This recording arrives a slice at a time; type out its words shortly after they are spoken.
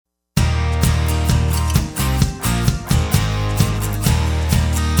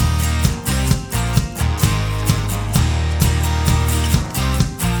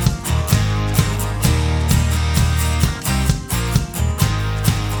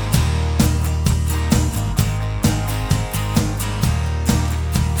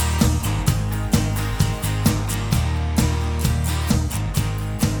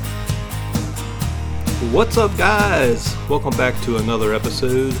What's up, guys? Welcome back to another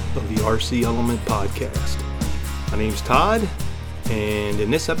episode of the RC Element Podcast. My name's Todd, and in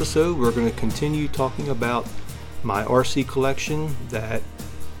this episode we're going to continue talking about my RC collection that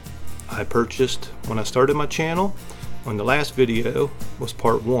I purchased when I started my channel. On the last video was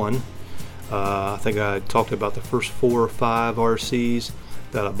part 1. I think I talked about the first 4 or 5 RCs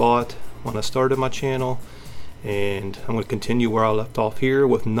that I bought when I started my channel, and I'm going to continue where I left off here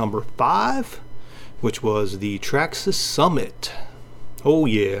with number 5, which was the Traxxas Summit. Oh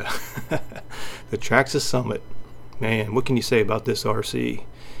yeah, the Traxxas Summit. Man, what can you say about this RC?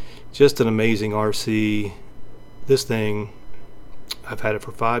 Just an amazing RC. This thing, I've had it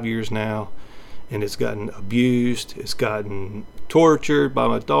for 5 years now, and it's gotten abused, it's gotten tortured by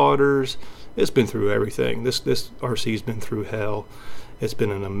my daughters. It's been through everything. This RC's been through hell. It's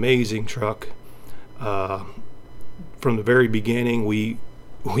been an amazing truck. From the very beginning, we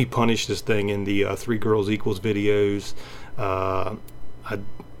punished this thing in the 3 Girls Equals videos. I've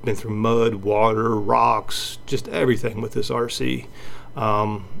been through mud, water, rocks, just everything with this RC.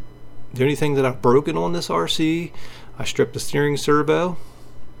 The only thing that I've broken on this RC, I stripped the steering servo,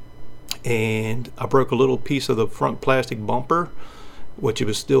 and I broke a little piece of the front plastic bumper, which it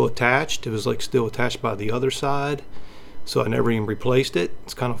was still attached. It was like still attached by the other side, so I never even replaced it.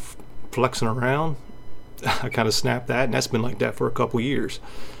 It's kind of flexing around. I kind of snapped that, and that's been like that for a couple years.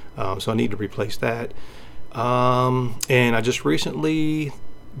 So I need to replace that. And I just recently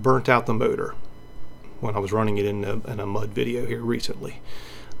burnt out the motor when I was running it in a mud video here recently.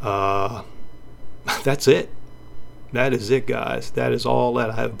 That's it. That is it, guys. That is all that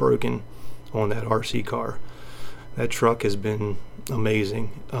I have broken on that RC car. That truck has been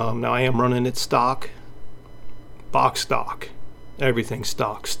amazing. Now I am running it stock, box stock, everything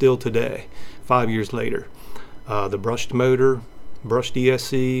stock still today, 5 years later. The brushed motor, brushed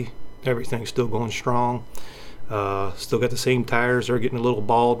ESC, everything's still going strong. Still got the same tires. They're getting a little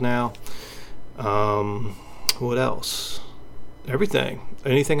bald now. What else? Everything.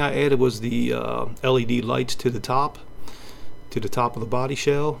 Anything I added was the LED lights to the top of the body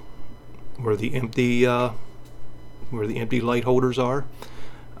shell, where the empty light holders are.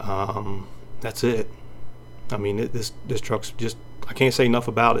 That's it. I mean, this truck's just, I can't say enough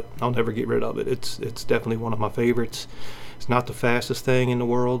about it. I'll never get rid of it. It's definitely one of my favorites. It's not the fastest thing in the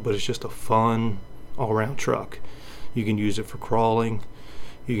world, but it's just a fun all-around truck. You can use it for crawling.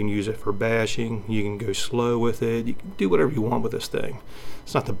 You can use it for bashing. You can go slow with it. You can do whatever you want with this thing.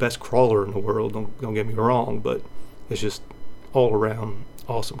 It's not the best crawler in the world, don't get me wrong, but it's just all-around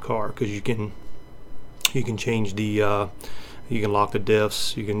awesome car, because you can change the you can lock the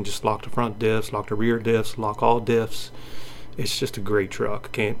diffs, you can just lock the front diffs, lock the rear diffs, lock all diffs. It's just a great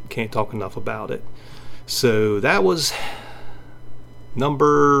truck. Can't talk enough about it. So that was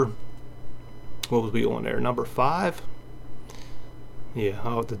what was we on there? Number 5? Yeah,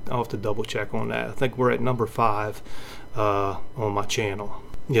 I'll have to double check on that. I think we're at number 5 on my channel.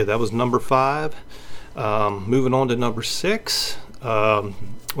 Yeah, that was number 5. Moving on to number 6.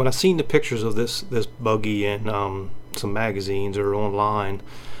 When I seen the pictures of this buggy in some magazines or online,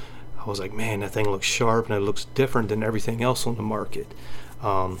 I was like, man, that thing looks sharp and it looks different than everything else on the market.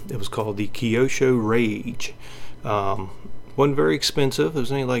 It was called the Kyosho Rage. Wasn't very expensive. It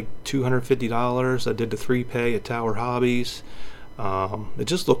was only like $250. I did the 3-pay at Tower Hobbies. It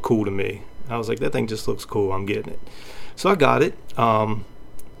just looked cool to me. I was like, that thing just looks cool. I'm getting it. So I got it.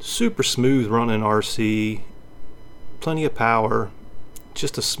 Super smooth running RC. Plenty of power.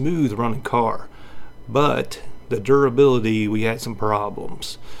 Just a smooth running car. But the durability, we had some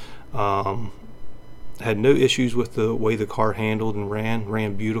problems. Had no issues with the way the car handled and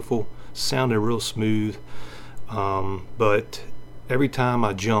ran beautiful, sounded real smooth, but every time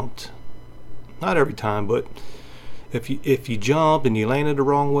I jumped, not every time, but if you jump and you landed the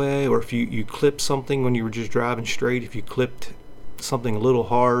wrong way, or if you clipped something when you were just driving straight, if you clipped something a little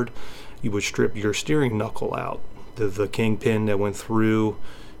hard, you would strip your steering knuckle out. The kingpin that went through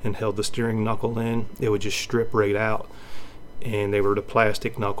and held the steering knuckle in, it would just strip right out. And they were the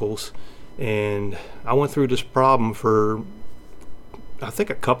plastic knuckles, and I went through this problem for I think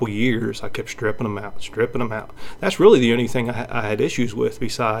a couple years. I kept stripping them out. That's really the only thing I had issues with,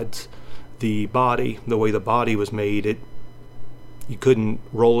 besides the body, the way the body was made. You couldn't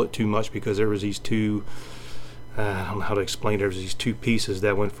roll it too much because there was these two, I don't know how to explain it, there was these 2 pieces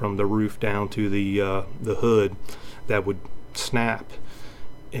that went from the roof down to the hood that would snap,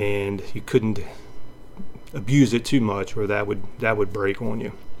 and you couldn't abuse it too much, or that would break on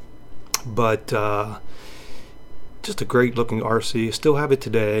you. But just a great looking RC. I still have it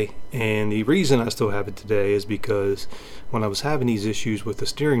today, and the reason I still have it today is because when I was having these issues with the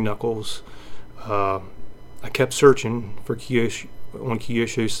steering knuckles, I kept searching for Kyosho on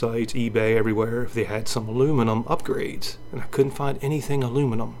Kyosho sites, eBay, everywhere, if they had some aluminum upgrades, and I couldn't find anything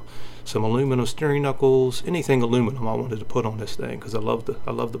aluminum. Some aluminum steering knuckles, anything aluminum I wanted to put on this thing, because I love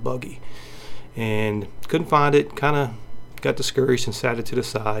the buggy, and couldn't find it. Kind of got discouraged and sat it to the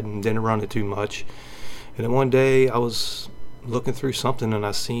side and didn't run it too much. And then one day I was looking through something, and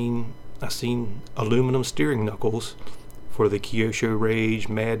I seen aluminum steering knuckles for the Kyosho Rage,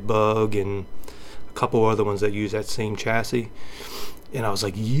 Mad Bug, and a couple other ones that use that same chassis. And I was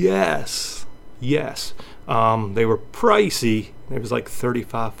like, yes. They were pricey. It was like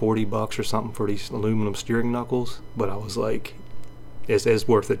 $35-40 or something for these aluminum steering knuckles, but I was like, it's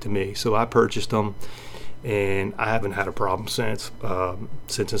worth it to me. So I purchased them, and I haven't had a problem since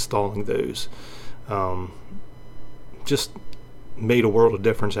installing those. Just made a world of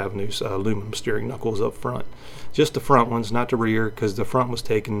difference having those aluminum steering knuckles up front. Just the front ones, not the rear, because the front was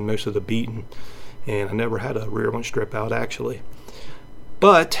taking most of the beating, and I never had a rear one strip out actually.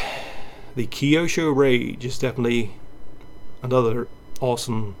 But the Kyosho Rage is definitely another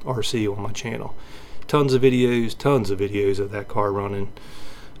awesome RC on my channel. Tons of videos of that car running.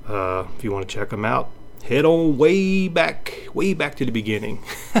 If you want to check them out, head on way back to the beginning.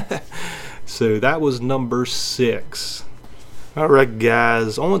 So that was number 6. All right,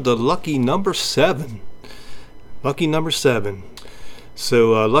 guys, on to lucky number 7. Lucky number 7.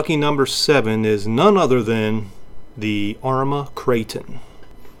 So lucky number 7 is none other than the Arrma Kraton.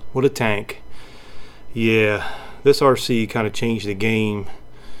 What a tank. Yeah, this RC kind of changed the game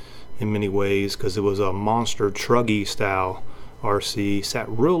in many ways, because it was a monster truggy style RC. Sat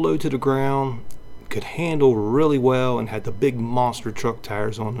real low to the ground, could handle really well, and had the big monster truck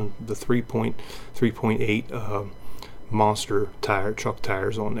tires on the 3.8 monster truck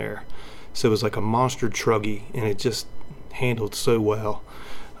tires on there. So it was like a monster truggy, and it just handled so well.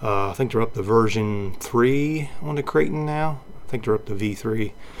 I think they're up to version 3 on the Kraton now. I think they're up to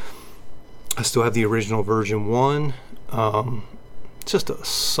V3. I still have the original version 1. Just a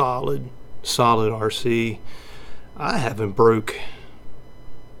solid RC. I haven't broke.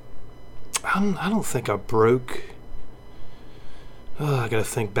 I don't think I broke. I gotta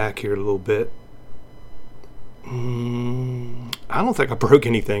think back here a little bit. I don't think I broke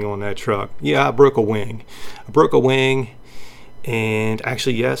anything on that truck. Yeah, I broke a wing. And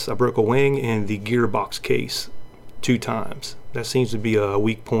actually, yes, I broke a wing in the gearbox case 2 times. That seems to be a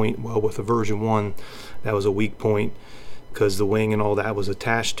weak point. Well, with the version 1, that was a weak point, because the wing and all that was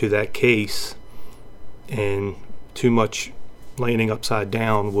attached to that case, and too much landing upside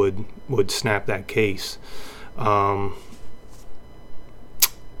down would snap that case.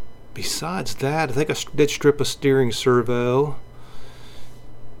 Besides that, I think I did strip a steering servo.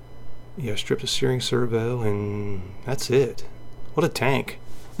 Yeah, I stripped a steering servo, and that's it. What a tank.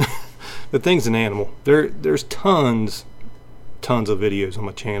 The thing's an animal. There's tons of videos on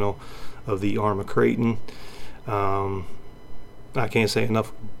my channel of the Arrma Kraton. I can't say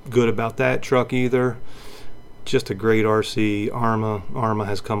enough good about that truck either. Just a great RC. Arrma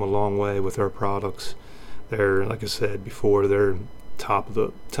has come a long way with their products. They're, like I said before, they're top of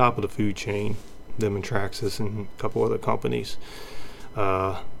the food chain. Them and Traxxas and a couple other companies.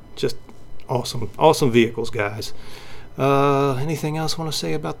 Just awesome vehicles, guys. Anything else I want to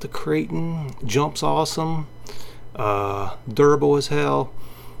say about the Kraton? Jump's awesome. Durable as hell.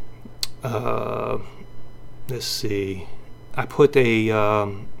 Let's see. I put a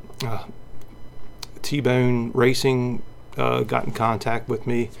T-Bone Racing got in contact with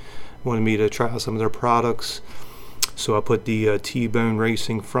me, wanted me to try out some of their products. So I put the T-Bone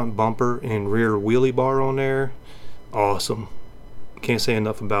Racing front bumper and rear wheelie bar on there. Awesome. Can't say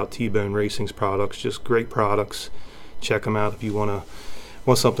enough about T-Bone Racing's products. Just great products. Check them out if you want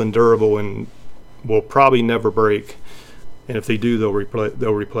something durable and will probably never break. And if they do,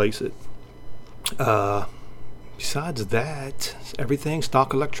 they'll replace it. Besides that, everything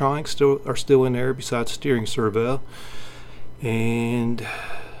stock electronics are still in there besides steering servo. And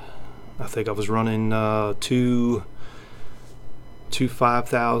I think I was running two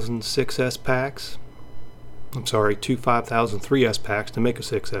 5000 6S packs. I'm sorry, 2 5000 3S packs to make a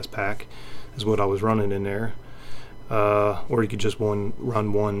 6S pack is what I was running in there. Or you could just run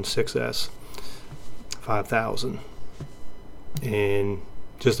one 6S 5000. And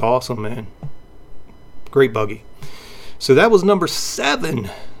just awesome, man. Great buggy. So that was number 7.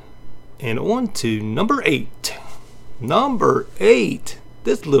 And on to number 8. Number 8.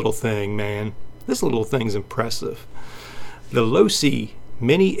 This little thing, man. This little thing's impressive. The Losi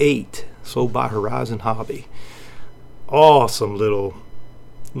Mini 8, sold by Horizon Hobby. Awesome little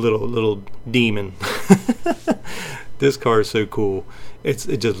demon. This car is so cool.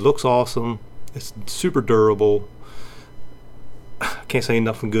 It just looks awesome. It's super durable. I can't say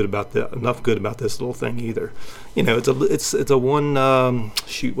enough good about this little thing either. You know, it's a one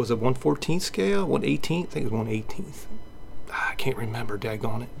was it 1/14 scale, 1/18? I think it's 1/18. I can't remember,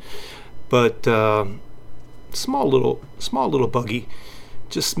 daggone it. But small little buggy,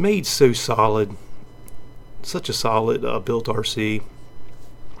 just made so solid, such a solid built RC.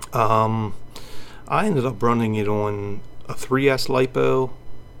 I ended up running it on a 3S LiPo,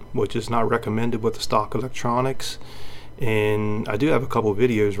 which is not recommended with the stock electronics. And I do have a couple of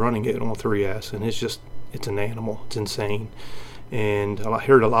videos running it on 3S, and it's an animal. It's insane. And I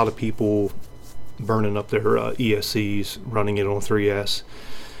heard a lot of people burning up their ESCs running it on 3S.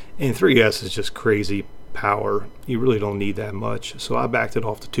 And 3S is just crazy power. You really don't need that much. So I backed it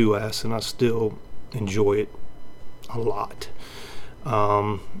off to 2S, and I still enjoy it a lot.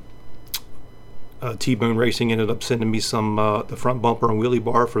 T-Bone Racing ended up sending me some the front bumper and wheelie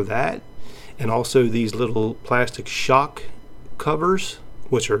bar for that, and also these little plastic shock covers,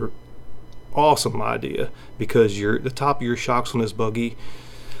 which are awesome idea, because the top of your shocks on this buggy,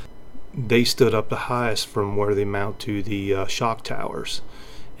 they stood up the highest from where they mount to the shock towers,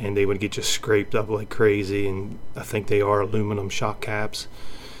 and they would get just scraped up like crazy. And I think they are aluminum shock caps.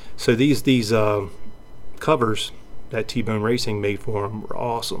 So these covers that T-Bone Racing made for them were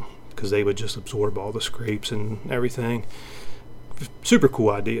awesome, because they would just absorb all the scrapes and everything. Super cool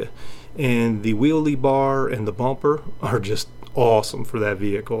idea. And the wheelie bar and the bumper are just awesome for that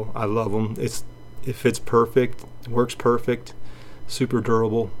vehicle. I love them. It fits perfect, it works perfect, super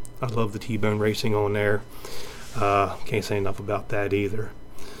durable. I love the T-Bone Racing on there. Can't say enough about that either.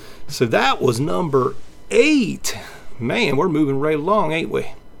 So that was number 8. Man, we're moving right along, ain't we?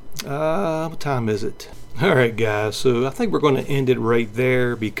 What time is it? Alright guys, so I think we're going to end it right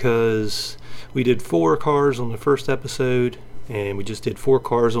there, because we did 4 cars on the first episode, and we just did 4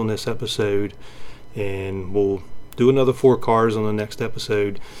 cars on this episode, and we'll do another 4 cars on the next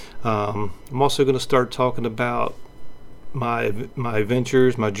episode. I'm also going to start talking about my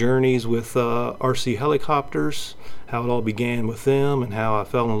adventures, my journeys with RC helicopters, how it all began with them and how I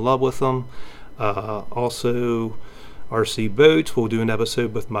fell in love with them. Also RC boats, we'll do an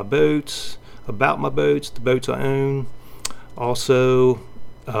episode with my boats, about my boats, the boats I own. Also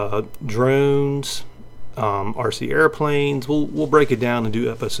drones, RC airplanes. We'll break it down and do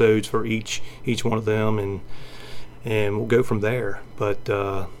episodes for each one of them, and we'll go from there. But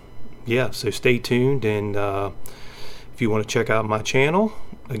yeah, so stay tuned, and if you want to check out my channel,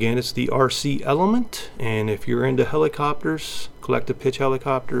 again, it's the RC Element. And if you're into helicopters, collective pitch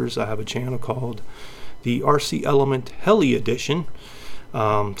helicopters, I have a channel called the RC Element Heli Edition.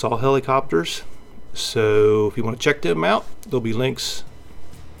 It's all helicopters, so if you want to check them out, there'll be links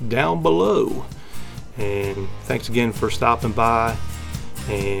down below. And thanks again for stopping by,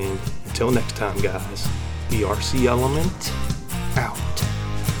 and until next time guys, the RC Element out.